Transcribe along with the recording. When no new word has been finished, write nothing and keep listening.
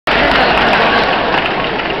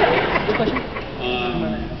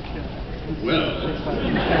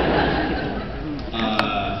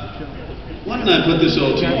put this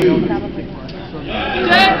all to you. There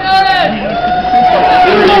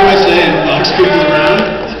are USA and Fox people around.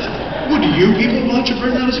 Would you people watch a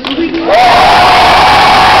Burn Notice movie?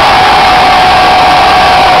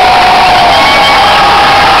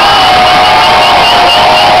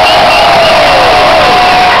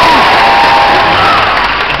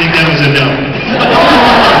 I think that was a no.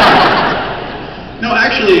 No,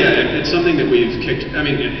 actually, it's something that we've kicked. I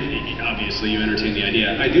mean, obviously, you entertain the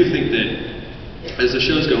idea. I do think that as the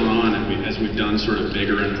show's going on and as we've done sort of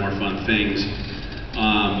bigger and more fun things,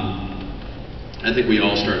 I think we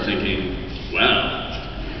all start thinking,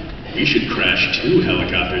 wow, we should crash 2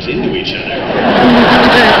 helicopters into each other.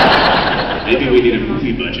 Maybe we need a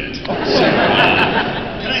movie budget. So,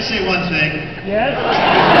 Can I say one thing? Yes?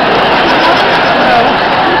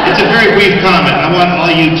 It's a very brief comment. I want all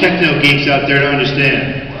you techno geeks out there to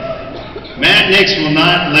understand. Matt Nix will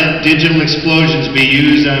not let digital explosions be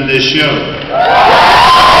used on this show.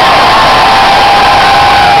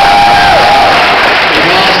 We've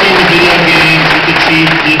all seen the video games with the cheap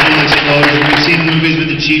digital explosions. We've seen movies with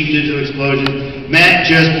the cheap digital explosions. Matt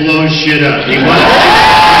just blows shit up. He wants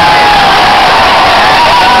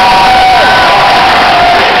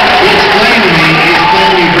He explained to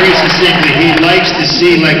me very succinctly, he likes to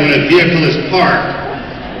see, like when a vehicle is parked,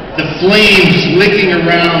 the flames licking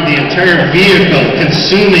around the entire vehicle,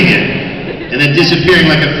 consuming it, and then disappearing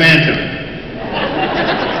like a phantom.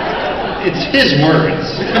 It's his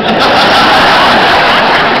words.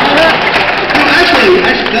 no, actually,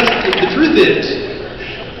 that's the truth is,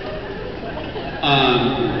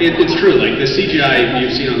 it's true. Like the CGI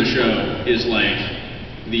you've seen on the show is like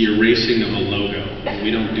the erasing of a logo.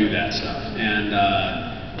 We don't do that stuff. And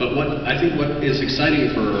but I think what is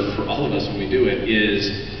exciting for all of us when we do it is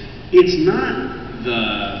it's not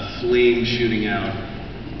the flame shooting out.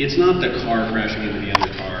 It's not the car crashing into the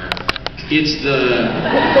other car. It's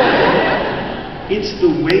the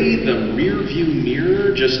way the rear view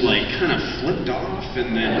mirror just like kind of flipped off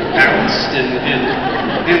and then bounced and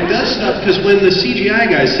it does stuff because when the CGI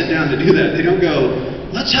guys sit down to do that, they don't go,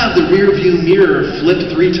 let's have the rear view mirror flip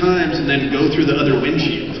 3 times and then go through the other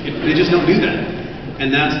windshield. They just don't do that.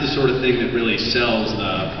 And that's the sort of thing that really sells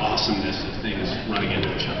the awesomeness of things running into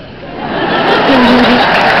each other.